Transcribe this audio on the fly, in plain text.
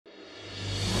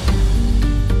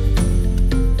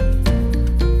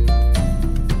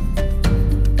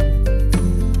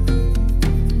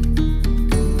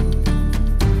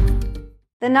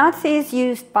Nazis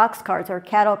used boxcars or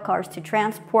cattle cars to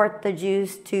transport the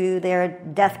Jews to their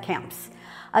death camps.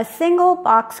 A single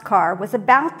boxcar was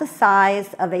about the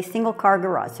size of a single car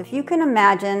garage. So if you can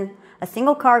imagine a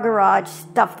single car garage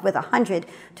stuffed with 100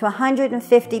 to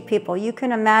 150 people, you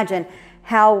can imagine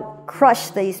how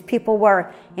crushed these people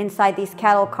were inside these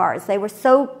cattle cars. They were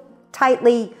so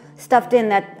tightly stuffed in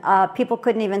that people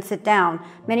couldn't even sit down.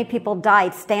 Many people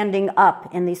died standing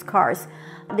up in these cars.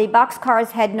 The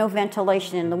boxcars had no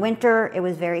ventilation. In the winter, it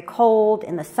was very cold.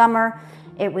 In the summer,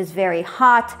 it was very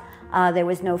hot. There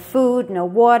was no food, no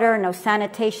water, no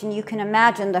sanitation. You can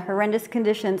imagine the horrendous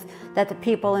conditions that the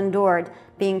people endured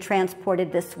being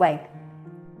transported this way.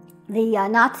 The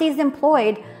Nazis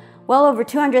employed well over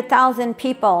 200,000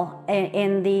 people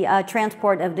in the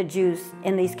transport of the Jews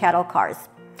in these cattle cars.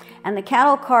 And the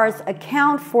cattle cars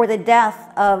account for the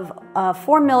death of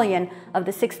 4 million of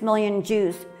the 6 million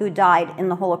Jews who died in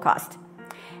the Holocaust.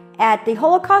 At the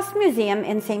Holocaust Museum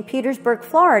in St. Petersburg,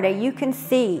 Florida, you can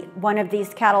see one of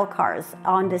these cattle cars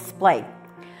on display.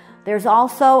 There's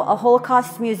also a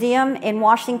Holocaust Museum in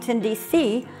Washington,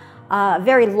 D.C., a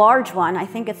very large one. I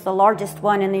think it's the largest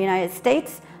one in the United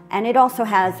States, and it also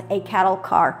has a cattle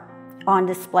car on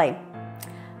display.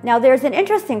 Now, there's an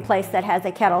interesting place that has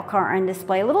a cattle car on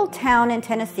display, a little town in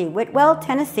Tennessee. Whitwell,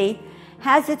 Tennessee,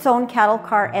 has its own cattle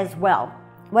car as well.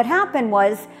 What happened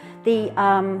was the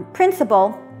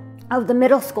principal of the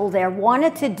middle school there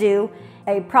wanted to do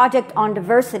a project on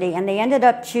diversity, and they ended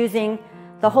up choosing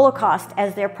the Holocaust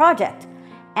as their project.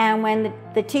 And when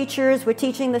the teachers were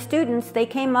teaching the students, they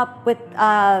came up with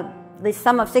the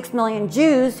sum of 6 million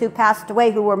Jews who passed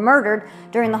away, who were murdered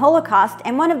during the Holocaust.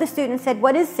 And one of the students said,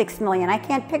 "What is 6 million? I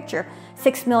can't picture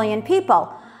 6 million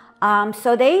people."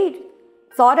 So they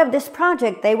thought of this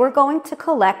project. They were going to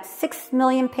collect 6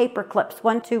 million paper clips,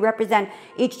 one to represent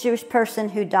each Jewish person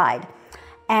who died.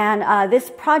 And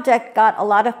this project got a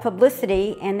lot of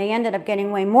publicity, and they ended up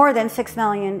getting way more than 6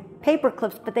 million paper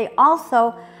clips, but they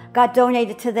also got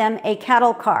donated to them a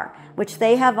cattle car, which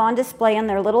they have on display in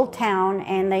their little town,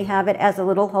 and they have it as a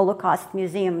little Holocaust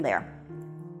museum there.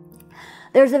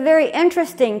 There's a very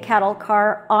interesting cattle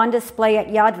car on display at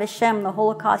Yad Vashem, the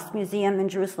Holocaust Museum in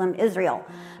Jerusalem, Israel.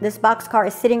 This boxcar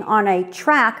is sitting on a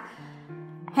track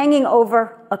hanging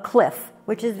over a cliff,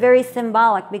 which is very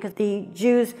symbolic because the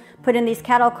Jews put in these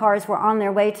cattle cars were on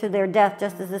their way to their death,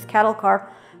 just as this cattle car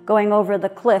going over the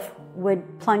cliff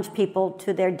would plunge people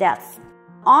to their deaths.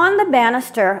 On the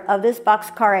banister of this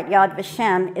boxcar at Yad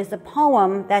Vashem is a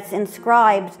poem that's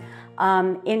inscribed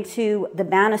into the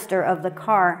banister of the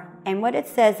car. And what it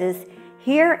says is,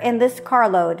 "Here in this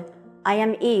carload, I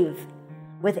am Eve,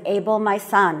 with Abel my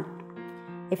son.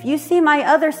 If you see my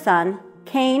other son,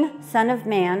 Cain, son of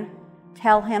man,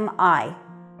 tell him I."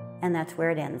 And that's where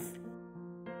it ends.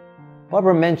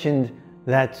 Barbara mentioned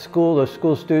that those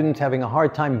school students having a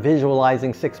hard time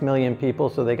visualizing 6 million people,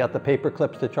 so they got the paper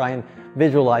clips to try and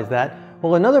visualize that.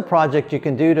 Well, another project you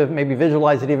can do to maybe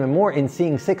visualize it even more in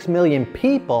seeing 6 million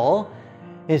people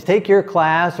is take your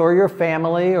class or your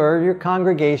family or your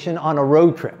congregation on a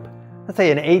road trip. Let's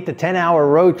say an 8 to 10 hour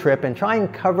road trip, and try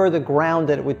and cover the ground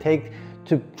that it would take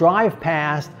to drive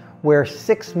past where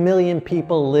 6 million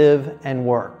people live and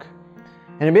work.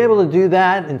 And to be able to do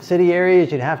that in city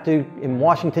areas, you'd have to, in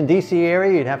Washington, D.C.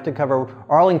 area, you'd have to cover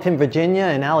Arlington, Virginia,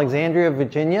 and Alexandria,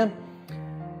 Virginia.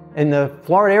 In the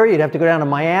Florida area, you'd have to go down to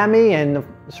Miami and the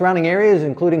surrounding areas,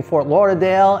 including Fort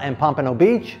Lauderdale and Pompano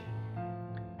Beach.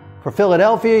 For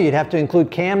Philadelphia, you'd have to include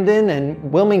Camden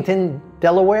and Wilmington,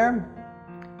 Delaware.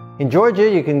 In Georgia,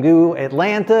 you can do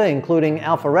Atlanta, including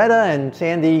Alpharetta and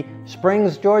Sandy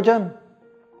Springs, Georgia.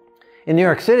 In New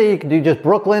York City, you can do just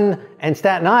Brooklyn and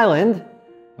Staten Island.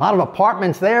 A lot of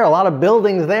apartments there, a lot of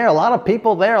buildings there, a lot of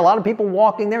people there, a lot of people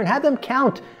walking there, and have them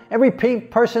count every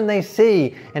person they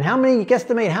see. And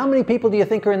guesstimate how many people do you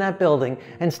think are in that building?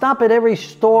 And stop at every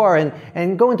store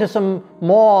and go into some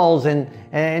malls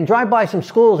and drive by some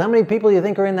schools. How many people do you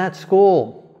think are in that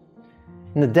school?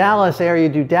 In the Dallas area, you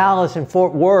do Dallas and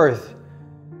Fort Worth.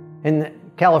 In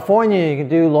California, you can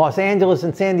do Los Angeles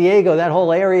and San Diego, that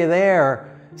whole area there.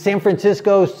 San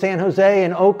Francisco, San Jose,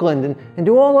 and Oakland, and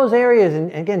do all those areas,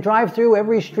 and again, drive through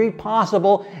every street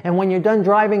possible. And when you're done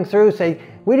driving through, say,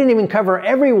 we didn't even cover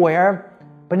everywhere,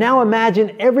 but now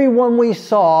imagine everyone we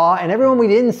saw and everyone we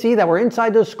didn't see that were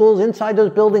inside those schools, inside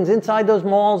those buildings, inside those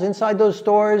malls, inside those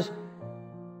stores.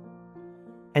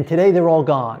 And today they're all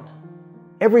gone.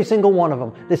 Every single one of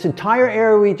them. This entire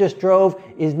area we just drove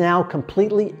is now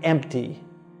completely empty,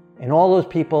 and all those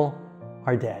people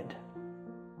are dead.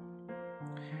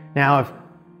 Now, if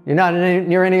you're not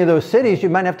near any of those cities, you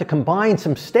might have to combine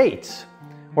some states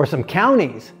or some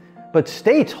counties. but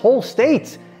states, whole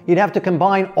states, you'd have to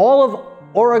combine all of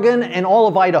Oregon and all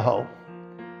of Idaho,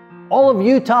 all of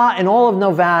Utah and all of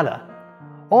Nevada,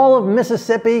 all of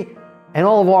Mississippi and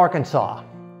all of Arkansas,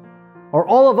 or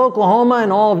all of Oklahoma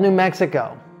and all of New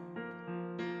Mexico,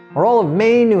 or all of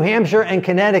Maine, New Hampshire, and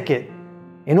Connecticut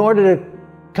in order to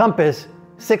encompass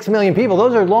 6 million people.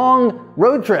 Those are long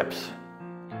road trips.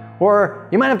 Or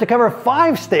you might have to cover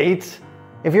 5 states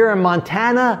if you're in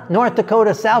Montana, North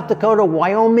Dakota, South Dakota,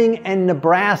 Wyoming, and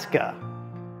Nebraska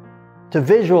to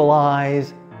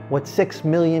visualize what 6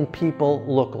 million people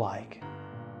look like.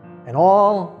 And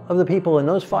all of the people in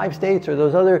those 5 states or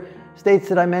those other states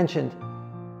that I mentioned,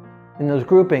 in those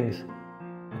groupings,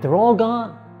 they're all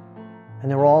gone and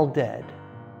they're all dead.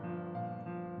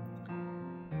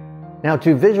 Now,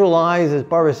 to visualize, as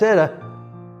Barbara said,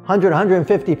 100,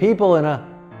 150 people in a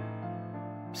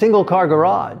single car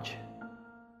garage.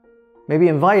 Maybe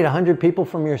invite 100 people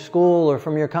from your school or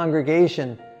from your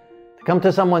congregation to come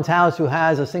to someone's house who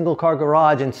has a single car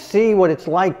garage and see what it's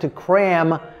like to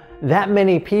cram that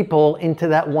many people into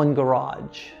that one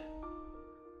garage.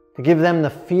 To give them the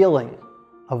feeling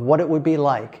of what it would be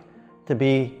like to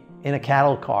be in a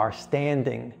cattle car,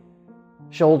 standing,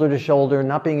 shoulder to shoulder,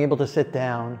 not being able to sit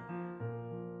down.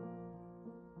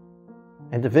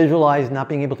 And to visualize not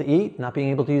being able to eat, not being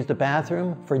able to use the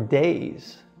bathroom for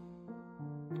days.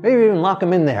 Maybe even lock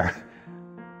them in there.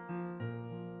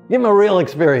 Give them a real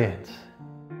experience.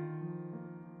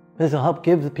 This will help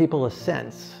give the people a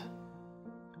sense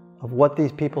of what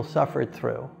these people suffered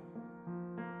through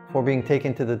before being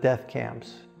taken to the death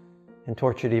camps and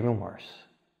tortured even worse.